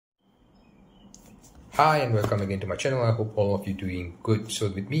Hi and welcome again to my channel. I hope all of you doing good. So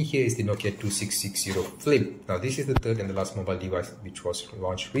with me here is the Nokia 2660 Flip. Now this is the third and the last mobile device which was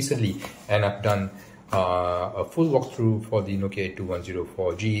launched recently, and I've done a full walkthrough for the Nokia 8110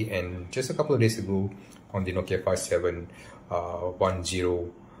 4G and just a couple of days ago on the Nokia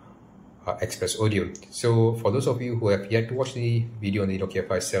 5710 Express Audio. So for those of you who have yet to watch the video on the Nokia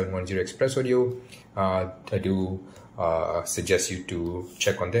 5710 Express Audio, I do suggest you to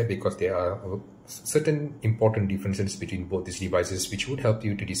check on that, because there are certain important differences between both these devices which would help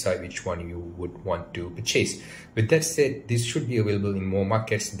you to decide which one you would want to purchase. With that said, this should be available in more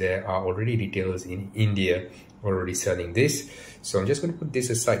markets. There are already retailers in India already selling this. So I'm just going to put this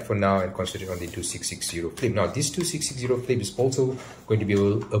aside for now and concentrate on the 2660 Flip. Now this 2660 Flip is also going to be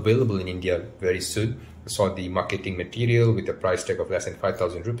available in India very soon. I saw the marketing material with a price tag of less than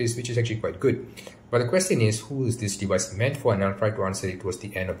 5,000 rupees, which is actually quite good. But the question is, who is this device meant for? And I'll try to answer it towards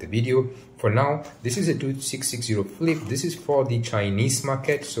the end of the video. For now, this is a 2660 Flip. This is for the Chinese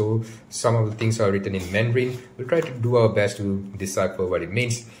market, so some of the things are written in Mandarin. We'll try to do our best to decipher what it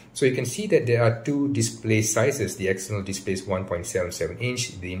means. So you can see that there are two display sizes. The external display is 1.77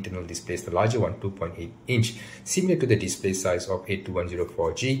 inch. The internal display is the larger one, 2.8 inch. Similar to the display size of 8110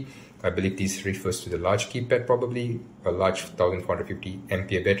 4G. I believe this refers to the large keypad, probably a large 1450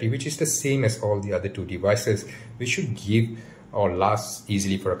 ampere battery, which is the same as all the other two devices, which should give or last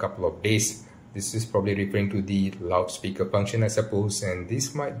easily for a couple of days. This is probably referring to the loudspeaker function, I suppose, and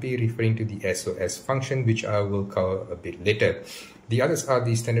this might be referring to the SOS function, which I will cover a bit later. The others are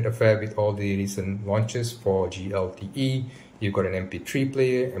the standard affair with all the recent launches. For GLTE, you've got an MP3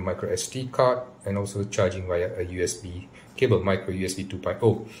 player, a micro SD card, and also charging via a USB cable, micro USB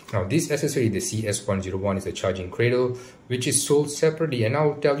 2.0. Now this accessory, the CS101, is a charging cradle which is sold separately, and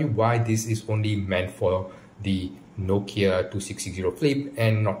I'll tell you why this is only meant for the Nokia 2660 Flip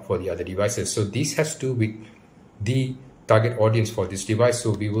and not for the other devices. So this has to do with the target audience for this device,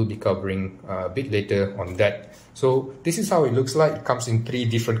 so we will be covering a bit later on that. So this is how it looks like. It comes in 3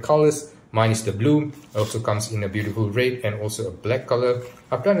 different colors. Mine is the blue. It also comes in a beautiful red and also a black color.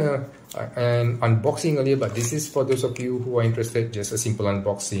 I've done an unboxing earlier, but this is for those of you who are interested, just a simple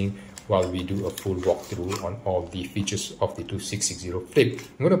unboxing while we do a full walkthrough on all the features of the 2660 Flip.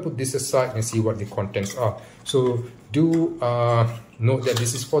 I'm going to put this aside and see what the contents are. So do note that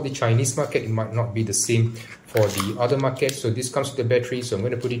this is for the Chinese market. It might not be the same for the other markets. So this comes with the battery, so I'm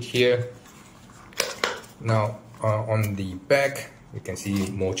going to put it here. Now on the back, you can see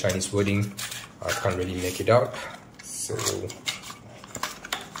more Chinese wording. I can't really make it out, so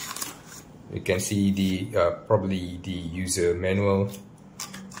you can see the probably the user manual,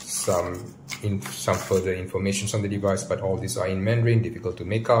 some further information on the device, but all these are in Mandarin, difficult to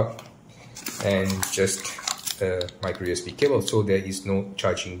make out, and just a micro USB cable. So there is no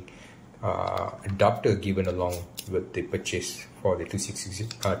charging adapter given along with the purchase for the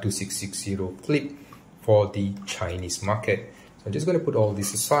 2660 Flip for the Chinese market. So I'm just going to put all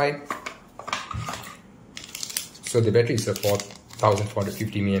this aside. So the battery is a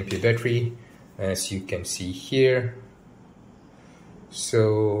 4450 mAh battery, as you can see here.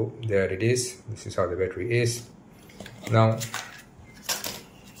 So there it is. This is how the battery is. Now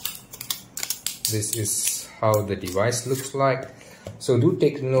this is how the device looks like. So do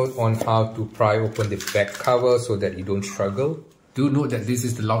take note on how to pry open the back cover so that you don't struggle. Do note that this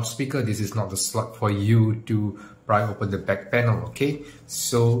is the loudspeaker. This is not the slot for you to pry open the back panel, okay?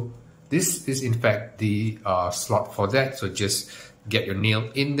 So this is in fact the slot for that. So just get your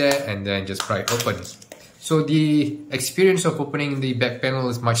nail in there and then just pry it open. So the experience of opening the back panel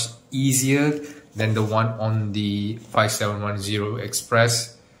is much easier than the one on the 5710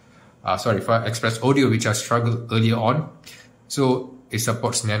 Express Audio, which I struggled earlier on. So it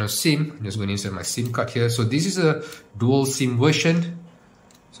supports nano SIM. I'm just going to insert my SIM card here. So this is a dual SIM version.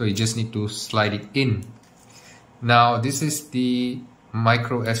 So you just need to slide it in. Now this is the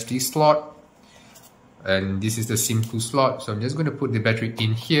micro SD slot, and this is the SIM2 slot. So I'm just going to put the battery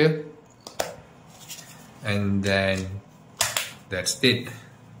in here, and then that's it.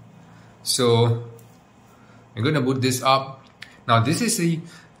 So I'm going to boot this up. Now this is the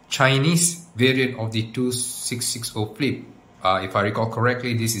Chinese variant of the 2660 Flip. If I recall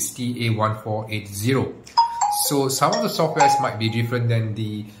correctly, this is TA1480. So some of the softwares might be different than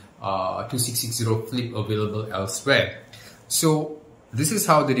the 2660 Flip available elsewhere. So this is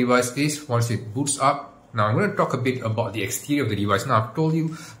how the device is once it boots up. Now I'm going to talk a bit about the exterior of the device. Now I've told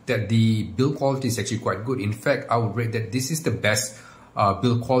you that the build quality is actually quite good. In fact, I would rate that this is the best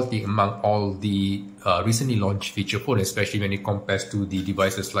build quality among all the recently launched feature phones, especially when it compares to the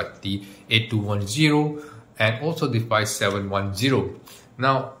devices like the 8210 and also the 5710.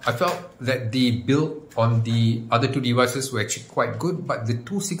 Now, I felt that the build on the other two devices were actually quite good, but the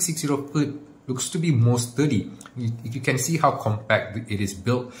 2660 flip looks to be more sturdy. You can see how compact it is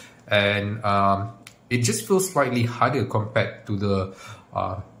built, and it just feels slightly harder compared to the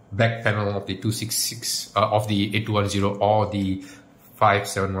back panel of the 266 of the 8210 or the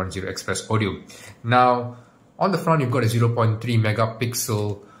 5710 Express Audio. Now, on the front, you've got a 0.3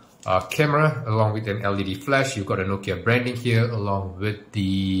 megapixel camera along with an LED flash. You've got a Nokia branding here along with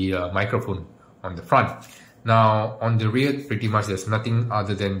the microphone on the front. Now, on the rear, pretty much there's nothing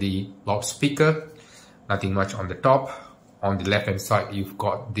other than the loudspeaker, nothing much on the top. On the left hand side, you've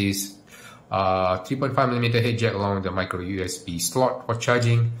got this 3.5mm head jack along with the micro USB slot for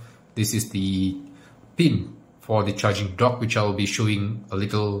charging. This is the pin for the charging dock, which I'll be showing a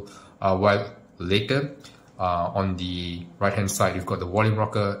little while later. On the right hand side, you've got the volume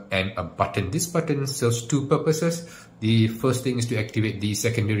rocker and a button. This button serves two purposes. The first thing is to activate the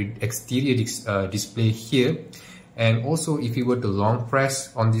secondary exterior display here, and also if you were to long press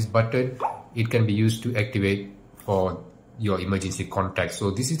on this button, it can be used to activate for your emergency contact.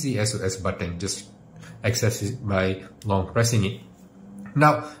 So this is the SOS button, just access it by long pressing it.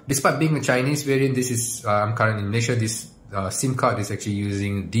 Now, despite being a Chinese variant, this is I'm currently in Malaysia. This SIM card is actually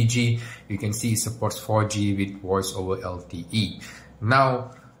using DG. You can see it supports 4G with voice over LTE.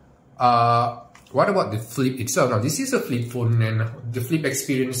 Now, what about the flip itself? Now, this is a flip phone, and the flip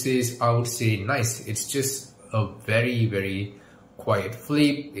experience is, I would say, nice. It's just a very, very quiet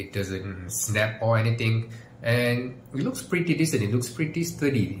flip. It doesn't snap or anything, and it looks pretty decent. It looks pretty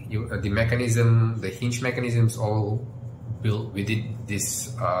sturdy. The mechanism, the hinge mechanism is all built within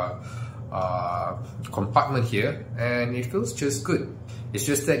this compartment here, and it feels just good. It's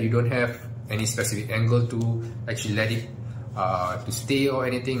just that you don't have any specific angle to actually let it to stay or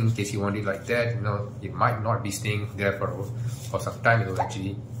anything. In case you want it like that, you know, it might not be staying there for some time. It will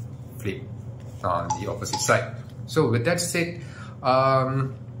actually flip on the opposite side. So with that said,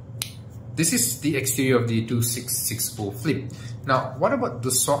 this is the exterior of the 2660 flip. Now, what about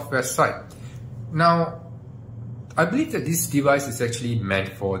the software side? Now, I believe that this device is actually meant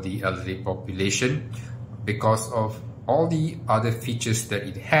for the elderly population because of all the other features that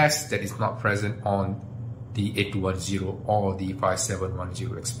it has that is not present on the 8210 or the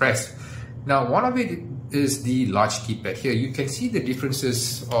 5710 Express. Now, one of it is the large keypad. Here you can see the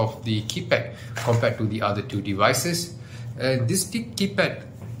differences of the keypad compared to the other two devices, and this keypad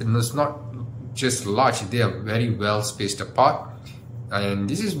is not just large, they are very well spaced apart, and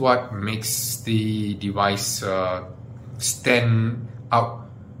this is what makes the device stand out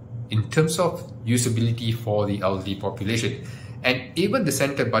in terms of usability for the elderly population. And even the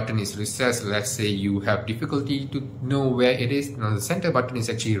center button is recessed. Let's say you have difficulty to know where it is. Now the center button is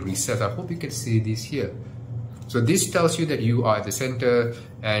actually recessed. I hope you can see this here. So this tells you that you are at the center,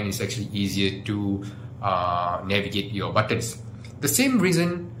 and it's actually easier to navigate your buttons. The same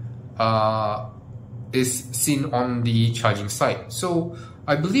reason is seen on the charging side. So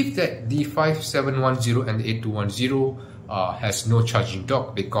I believe that the 5710 and the 8210 has no charging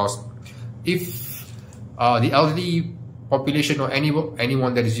dock, because if the elderly population or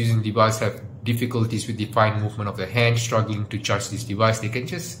anyone that is using the device have difficulties with the fine movement of the hand, struggling to charge this device, they can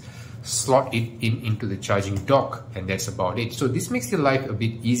just slot it into the charging dock, and that's about it. So this makes your life a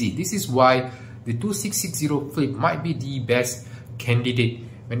bit easy. This is why the 2660 flip might be the best candidate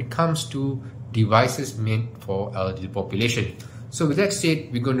when it comes to devices meant for elderly population. So with that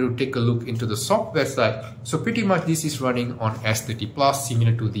said, we're going to take a look into the software side. So pretty much this is running on S30 Plus,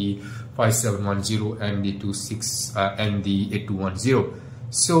 similar to the 5710 and the 8210.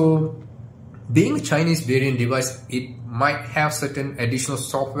 So being a Chinese variant device, it might have certain additional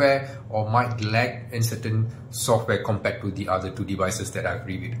software or might lag in certain software compared to the other two devices that I've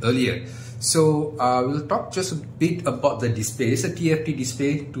reviewed earlier. So we'll talk just a bit about the display. It's a TFT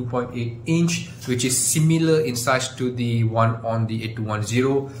display, 2.8 inch, which is similar in size to the one on the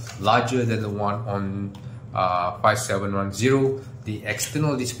 8210, larger than the one on 5710. The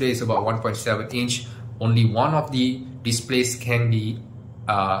external display is about 1.7 inch. Only one of the displays can be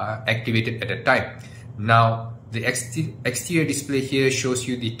activated at a time. Now, the exterior display here shows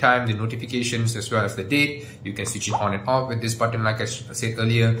you the time, the notifications, as well as the date. You can switch it on and off with this button, like I said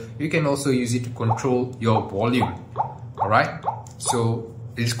earlier. You can also use it to control your volume. Alright, so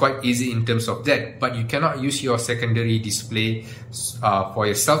it's quite easy in terms of that, but you cannot use your secondary display for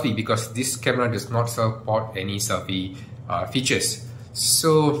your selfie, because this camera does not support any selfie features.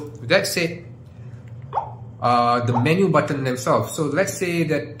 So with that said, the menu button themselves. So let's say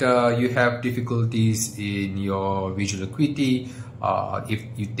that you have difficulties in your visual acuity. If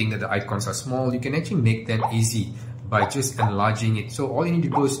you think that the icons are small, you can actually make them easy by just enlarging it. So all you need to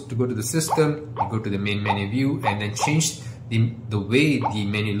do is to go to the system, you go to the main menu view, and then change the way the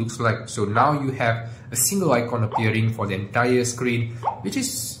menu looks like. So now you have a single icon appearing for the entire screen, which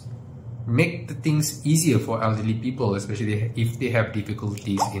is make the things easier for elderly people, especially if they have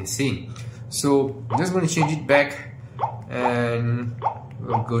difficulties in seeing. So I'm just going to change it back, and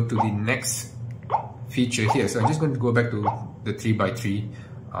we'll go to the next feature here. So I'm just going to go back to the 3x3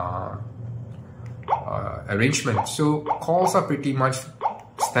 arrangement. So calls are pretty much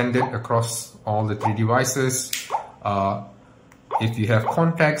standard across all the 3 devices. If you have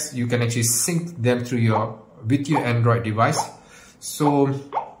contacts, you can actually sync them through with your Android device. So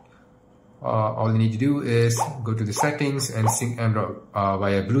all you need to do is go to the settings and sync Android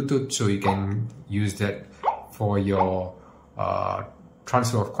via Bluetooth, so you can use that for your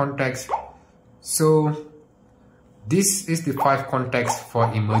transfer of contacts. So this is the 5 contacts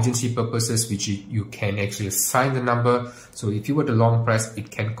for emergency purposes, which you can actually assign the number. So if you were to long press, it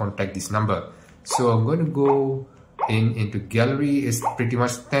can contact this number. So I'm going to go into gallery. Is pretty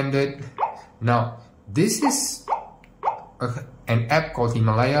much standard. Now this is an app called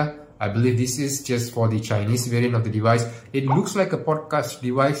Himalaya. I believe this is just for the Chinese variant of the device. It looks like a podcast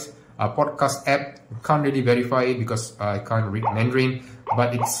device, a podcast app. Can't really verify it because I can't read Mandarin,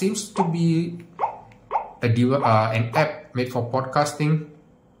 but it seems to be an app made for podcasting,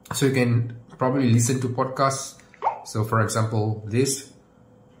 so you can probably listen to podcasts. So for example, this.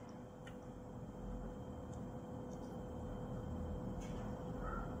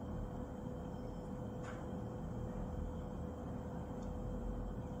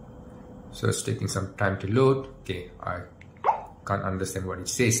 So it's taking some time to load. Okay, I can't understand what it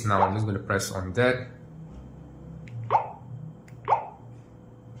says. Now I'm just going to press on that.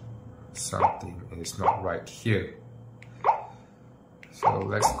 Something is not right here. So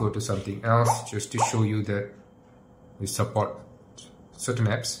let's go to something else just to show you that we support certain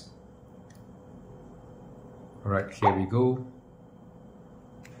apps. Alright, here we go.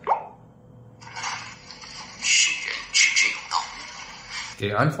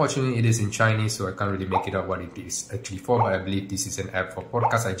 Okay, unfortunately it is in Chinese, so I can't really make it out what it is actually for, but I believe this is an app for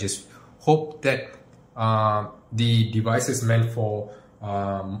podcasts. I just hope that the devices meant for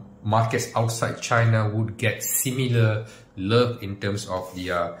markets outside China would get similar love in terms of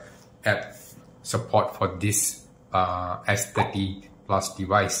the app support for this S30 Plus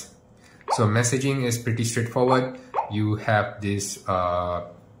device. So messaging is pretty straightforward. You have this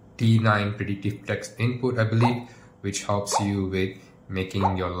T9 predictive text input, I believe, which helps you with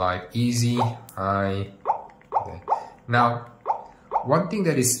making your life easy. Now, one thing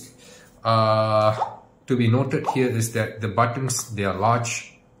that is to be noted here is that the buttons, they are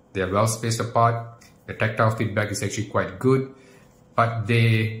large, they are well spaced apart. The tactile feedback is actually quite good, but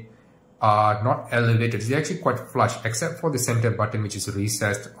they are not elevated. They're actually quite flush, except for the center button, which is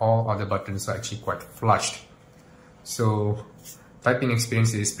recessed. All other buttons are actually quite flushed. So typing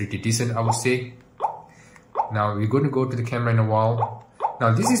experience is pretty decent, I would say. Now we're going to go to the camera in a while.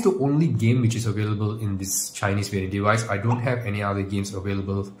 Now this is the only game which is available in this Chinese variant device. I don't have any other games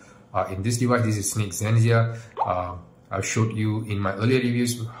available in this device. This is Snake Zanzia. I've showed you in my earlier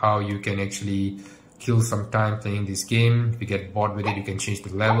reviews how you can actually kill some time playing this game. If you get bored with it, you can change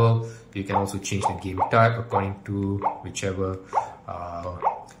the level. You can also change the game type according to whichever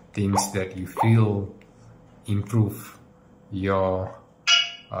things that you feel improve your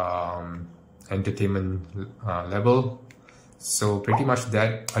entertainment level. So pretty much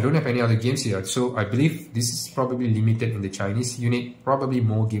that. I don't have any other games here, so I believe this is probably limited in the Chinese unit. Probably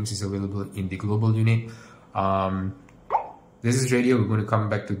more games is available in the global unit. This is radio. We're going to come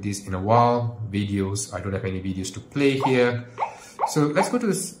back to this in a while. Videos, I don't have any videos to play here. So let's go to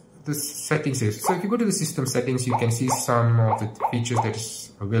the settings here. So if you go to the system settings, you can see some of the features that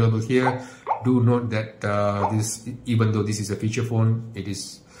is available here. Do note that this, even though this is a feature phone, it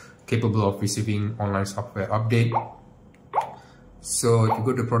is capable of receiving online software update. So if you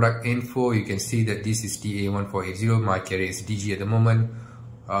go to product info, you can see that this is TA1480. My carrier is DG at the moment.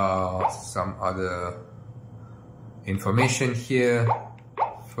 Some other information here.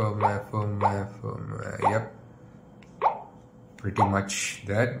 Firmware. Yep. Pretty much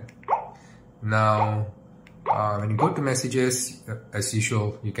that. Now, when you go to messages, as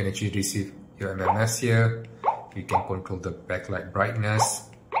usual, you can actually receive your MMS here. You can control the backlight brightness.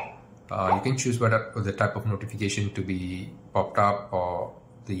 You can choose what the type of notification to be popped up, or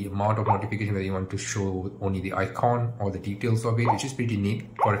the amount of notification that you want to show only the icon or the details of it, which is pretty neat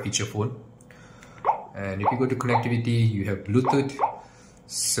for a feature phone. And if you go to connectivity, you have Bluetooth.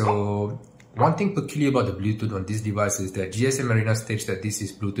 So One thing peculiar about the Bluetooth on this device is that GSM Arena states that this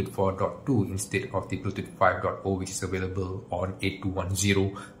is Bluetooth 4.2 instead of the Bluetooth 5.0 which is available on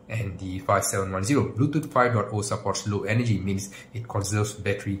 8210 and the 5710. Bluetooth 5.0 supports low energy, means it conserves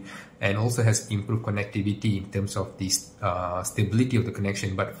battery and also has improved connectivity in terms of the stability of the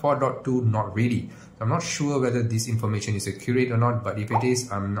connection, but 4.2 not really. So I'm not sure whether this information is accurate or not, but if it is,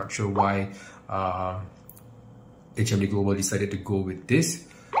 I'm not sure why HMD Global decided to go with this.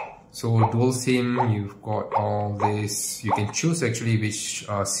 So dual SIM, you've got all this. You can choose actually which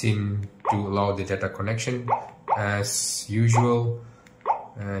SIM to allow the data connection as usual.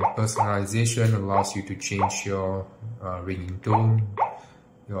 And personalization allows you to change your ringing tone,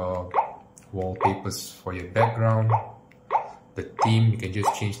 your wallpapers for your background. The theme, you can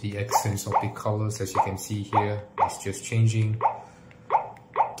just change the accents of the colors, as you can see here. It's just changing.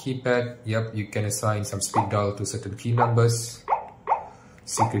 Keypad, yep, you can assign some speed dial to certain key numbers.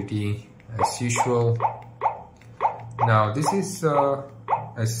 Security as usual. Now this is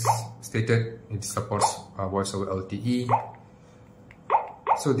as stated, it supports voice over LTE.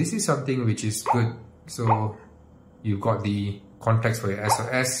 So this is something which is good. So you've got the context for your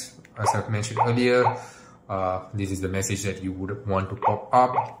SOS, as I've mentioned earlier. This is the message that you would want to pop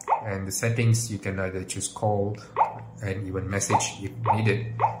up, and the settings, you can either choose call and even message if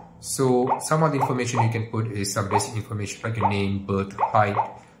needed. So some of the information you can put is some basic information like your name, birth, height,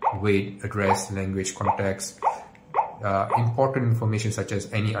 weight, address, language, contacts. Important information such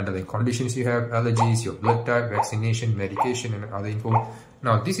as any underlying conditions you have, allergies, your blood type, vaccination, medication, and other info.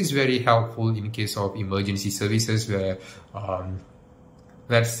 Now this is very helpful in case of emergency services where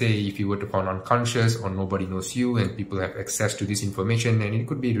let's say if you were to find unconscious or nobody knows you and people have access to this information, and it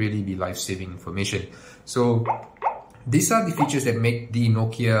could be really life-saving information. So these are the features that make the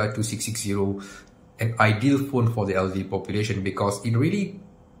Nokia 2660 an ideal phone for the elderly population, because it really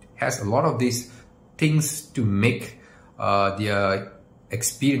has a lot of these things to make their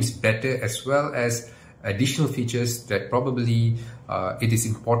experience better, as well as additional features that probably it is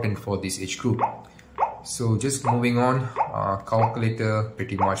important for this age group. So just moving on, calculator,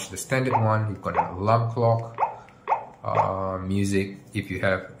 pretty much the standard one. You've got an alarm clock, music. If you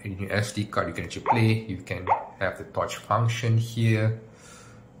have a SD card, you can actually play. You can have the touch function here,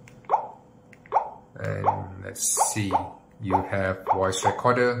 and let's see, you have voice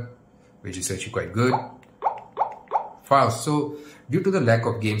recorder, which is actually quite good. Files. So due to the lack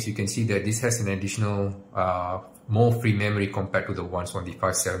of games, you can see that this has an additional more free memory compared to the ones on the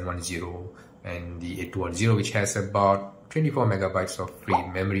 5710 and the 8210, which has about 24 megabytes of free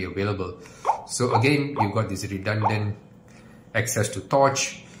memory available. So again, you've got this redundant access to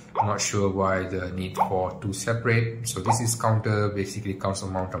touch. I'm not sure why the need for two separate. So this is basically counts the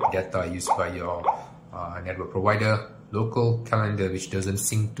amount of data used by your network provider. Local calendar, which doesn't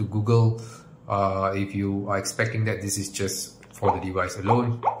sync to Google. If you are expecting that, this is just for the device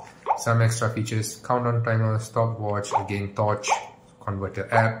alone. Some extra features: countdown timer, stopwatch, again touch, converter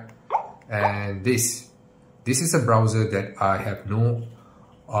app, and this is a browser that I have no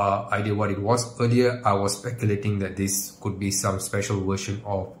idea what it was. Earlier I was speculating that this could be some special version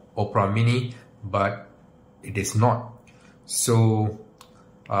of Opera Mini, but it is not. So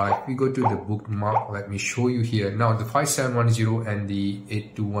if we go to the bookmark, let me show you here. Now the 5710 and the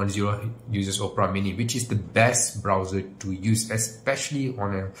 8210 uses Opera Mini, which is the best browser to use, especially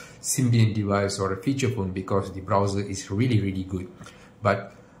on a Symbian device or a feature phone, because the browser is really good.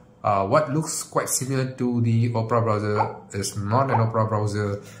 But what looks quite similar to the Opera browser is not an Opera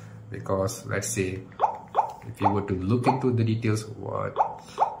browser, because let's say if you were to look into the details, what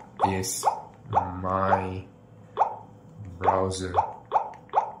is my browser?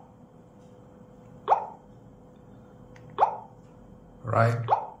 Right,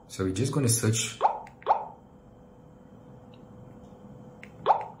 so we're just going to search.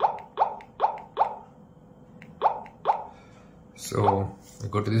 So we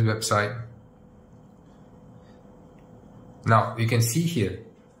go to this website. Now you can see here,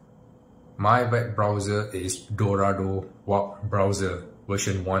 my web browser is Dorado web browser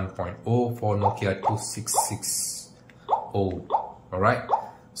version 1.0 for Nokia 2660. Alright,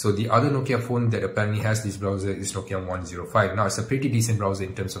 so the other Nokia phone that apparently has this browser is Nokia 105. Now it's a pretty decent browser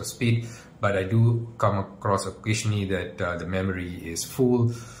in terms of speed, but I do come across occasionally that the memory is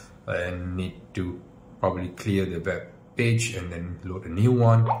full and need to probably clear the web page and then load a new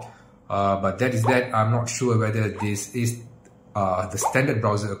one. But that is that. I'm not sure whether this is the standard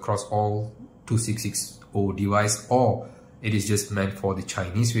browser across all 2660 device, or it is just meant for the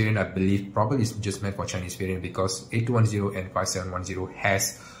Chinese variant. I believe probably it's just meant for Chinese variant, because 8210 and 5710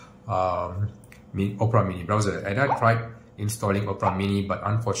 has Opera Mini browser, and I tried installing Opera Mini, but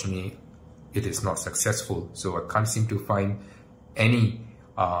unfortunately it is not successful. So I can't seem to find any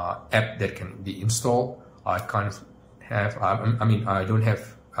app that can be installed. I can't have, I don't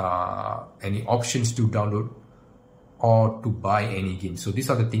have any options to download or to buy any game. So these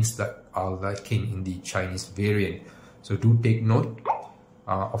are the things that are lacking in the Chinese variant. So do take note.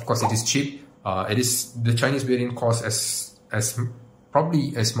 Of course, it is cheap. The Chinese variant costs as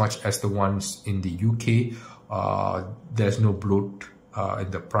probably as much as the ones in the UK. There's no bloat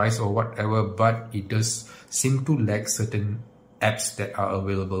in the price or whatever, but it does seem to lack certain apps that are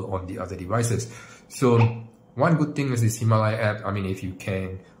available on the other devices. So one good thing is this Himalaya app. I mean, if you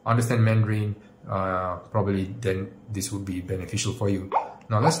can understand Mandarin, probably then this would be beneficial for you.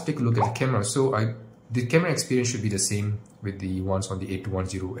 Now let's take a look at the camera. So the camera experience should be the same with the ones on the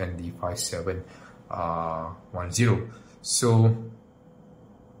 8210 and the 5710. So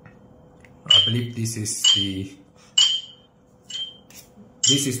I believe this is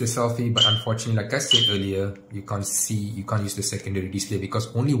the selfie, but unfortunately, like I said earlier, you can't use the secondary display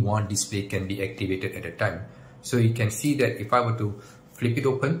because only one display can be activated at a time. So you can see that if I were to flip it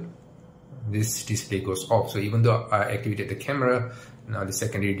open, this display goes off. So even though I activated the camera, now the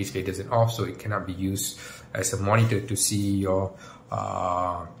secondary display doesn't off, so it cannot be used as a monitor to see your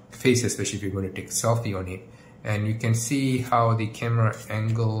face, especially if you're going to take a selfie on it. And you can see how the camera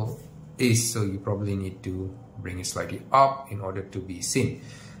angle is, so you probably need to bring it slightly up in order to be seen.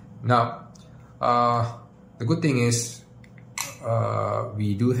 Now the good thing is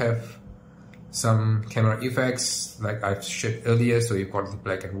we do have some camera effects like I've shared earlier. So you've got the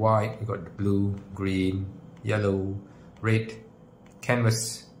black and white, you've got the blue, green, yellow, red,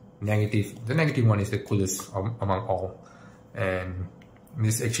 canvas, negative. The negative one is the coolest among all, and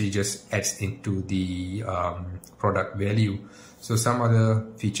this actually just adds into the product value. So some other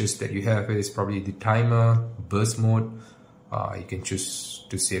features that you have is probably the timer, burst mode. You can choose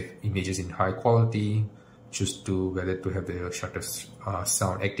to save images in high quality, choose to whether to have the shutter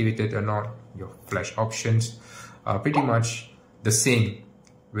sound activated or not, your flash options. Pretty much the same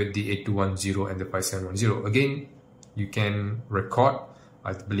with the 8210 and the 5710. Again, you can record.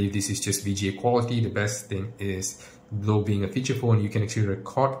 I believe this is just VGA quality. The best thing is, though being a feature phone, you can actually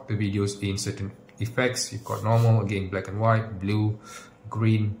record the videos in certain effects. You've got normal, again, black and white, blue,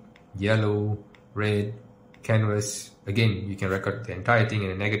 green, yellow, red, canvas. Again, you can record the entire thing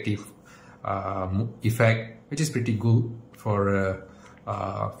in a negative effect, which is pretty good for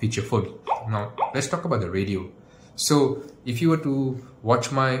a feature phone. Now, let's talk about the radio. So if you were to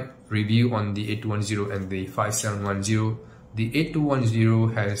watch my review on the 8210 and the 5710, the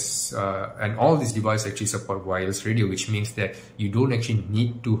 8210 has, and all these devices actually support wireless radio, which means that you don't actually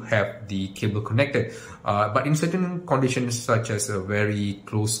need to have the cable connected. But in certain conditions, such as a very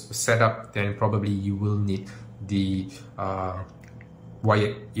close setup, then probably you will need the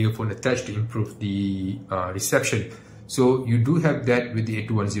wired earphone attached to improve the reception. So you do have that with the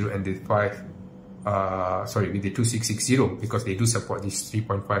 8210 and the with the 2660, because they do support this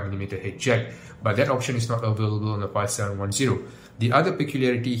 3.5mm head jack, but that option is not available on the 5710. The other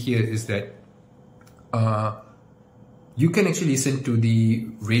peculiarity here is that you can actually listen to the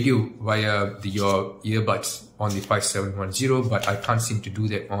radio via your earbuds on the 5710, but I can't seem to do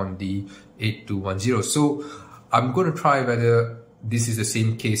that on the 8210. So I'm going to try whether this is the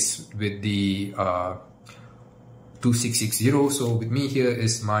same case with the 2660. So with me here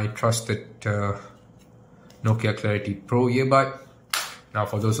is my trusted Nokia Clarity Pro earbud. Now,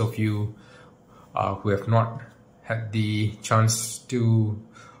 for those of you who have not had the chance to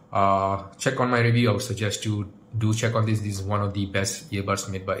check on my review, I would suggest you do check on this. This is one of the best earbuds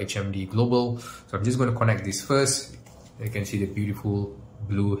made by HMD Global. So I'm just going to connect this first. You can see the beautiful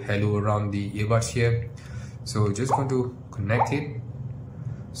blue halo around the earbuds here. So just going to connect it.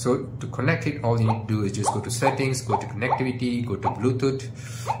 So to connect it, all you need to do is just go to settings, go to connectivity, go to Bluetooth,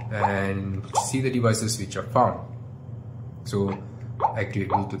 and see the devices which are found. So activate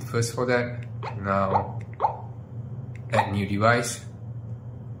Bluetooth first for that. Now add new device.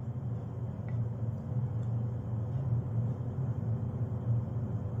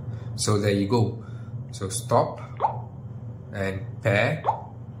 So there you go. So stop and pair.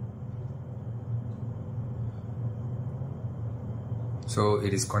 So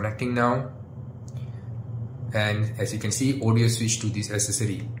it is connecting now, and as you can see, audio switch to this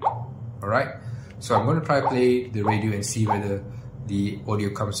accessory. Alright, so I'm going to try play the radio and see whether the audio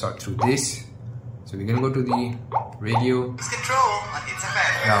comes out through this. So we're going to go to the radio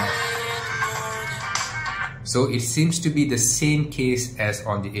now. So it seems to be the same case as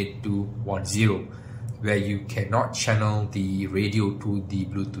on the 8210, where you cannot channel the radio to the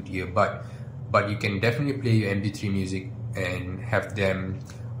Bluetooth earbud, but you can definitely play your MP3 music and have them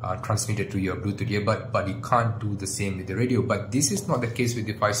transmitted to your Bluetooth earbud, but you can't do the same with the radio. But this is not the case with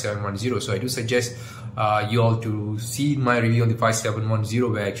the 5710. So I do suggest you all to see my review on the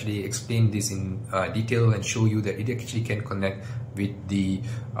 5710, where I actually explain this in detail and show you that it actually can connect with the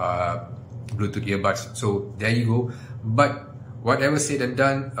Bluetooth earbuds. So there you go. But whatever said and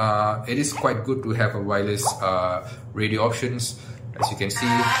done, it is quite good to have a wireless radio options. As you can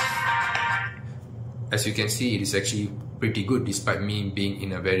see, it is actually pretty good despite me being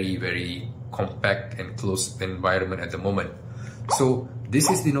in a very compact and close environment at the moment. So this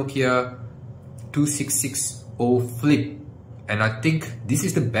is the Nokia 2660 Flip, and I think this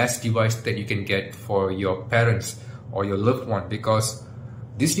is the best device that you can get for your parents or your loved one, because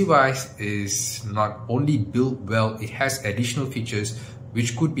this device is not only built well, it has additional features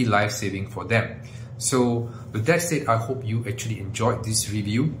which could be life-saving for them. So with that said, I hope you actually enjoyed this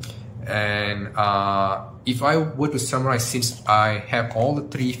review. And if I were to summarize, since I have all the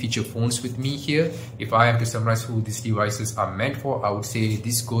three feature phones with me here, if I have to summarize who these devices are meant for, I would say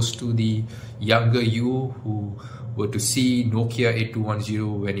this goes to the younger you who were to see Nokia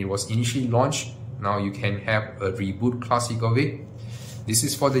 8210 when it was initially launched. Now you can have a reboot classic of it. This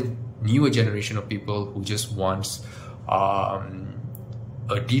is for the newer generation of people who just wants a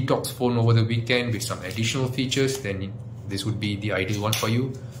detox phone over the weekend with some additional features. Then this would be the ideal one for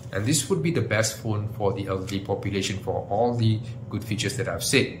you. And this would be the best phone for the elderly population for all the good features that I've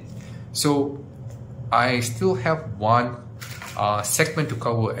said. So I still have one segment to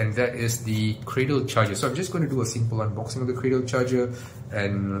cover, and that is the cradle charger. So I'm just going to do a simple unboxing of the cradle charger,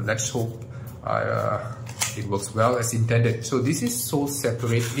 and let's hope it works well as intended. So this is sold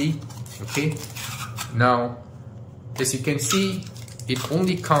separately. Okay, now as you can see, it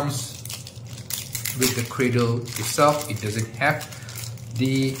only comes with the cradle itself. It doesn't have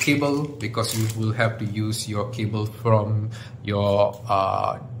the cable, because you will have to use your cable from your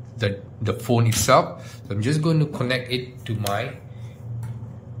the phone itself. So I'm just going to connect it to my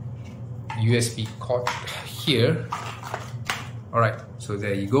USB cord here. Alright, so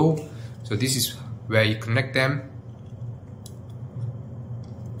there you go. So this is where you connect them.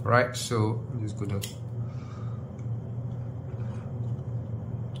 Alright, so I'm just going to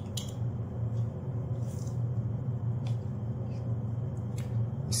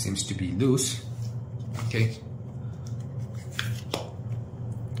seems to be loose. Okay,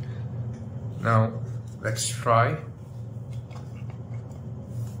 now let's try.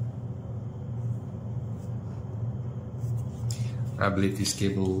 I believe this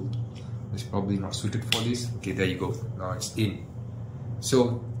cable is probably not suited for this. Okay, there you go. Now it's in.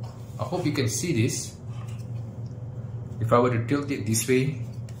 So I hope you can see this. If I were to tilt it this way,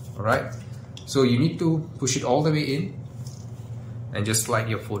 alright, so you need to push it all the way in and just slide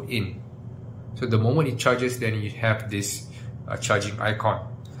your phone in. So the moment it charges, then you have this charging icon.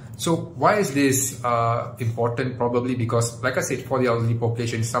 So why is this important? Probably because, like I said, for the elderly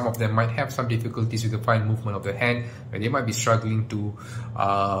population, some of them might have some difficulties with the fine movement of the hand, and they might be struggling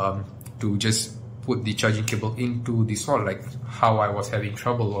to just put the charging cable into the slot, like how I was having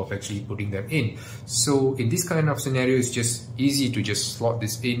trouble of actually putting them in. So in this kind of scenario, it's just easy to just slot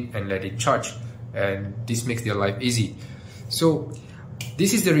this in and let it charge, and this makes their life easy. So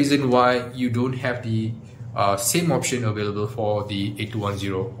this is the reason why you don't have the same option available for the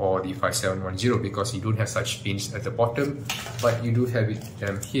 8210 or the 5710, because you don't have such pins at the bottom, but you do have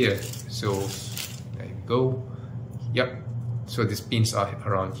it here. So there you go. Yep. So these pins are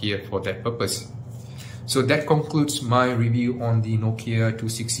around here for that purpose. So that concludes my review on the Nokia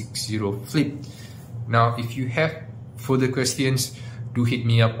 2660 Flip. Now, if you have further questions, do hit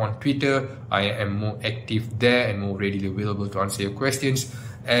me up on Twitter. I am more active there and more readily available to answer your questions.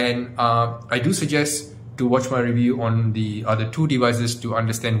 And I do suggest to watch my review on the other two devices to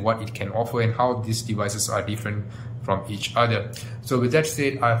understand what it can offer and how these devices are different from each other. So with that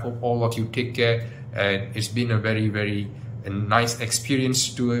said, I hope all of you take care, and it's been a very nice experience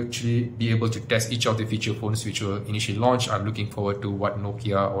to actually be able to test each of the feature phones which will initially launch. I'm looking forward to what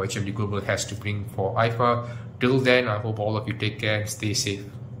Nokia or HMD Global has to bring for IFA. Till then, I hope all of you take care and stay safe.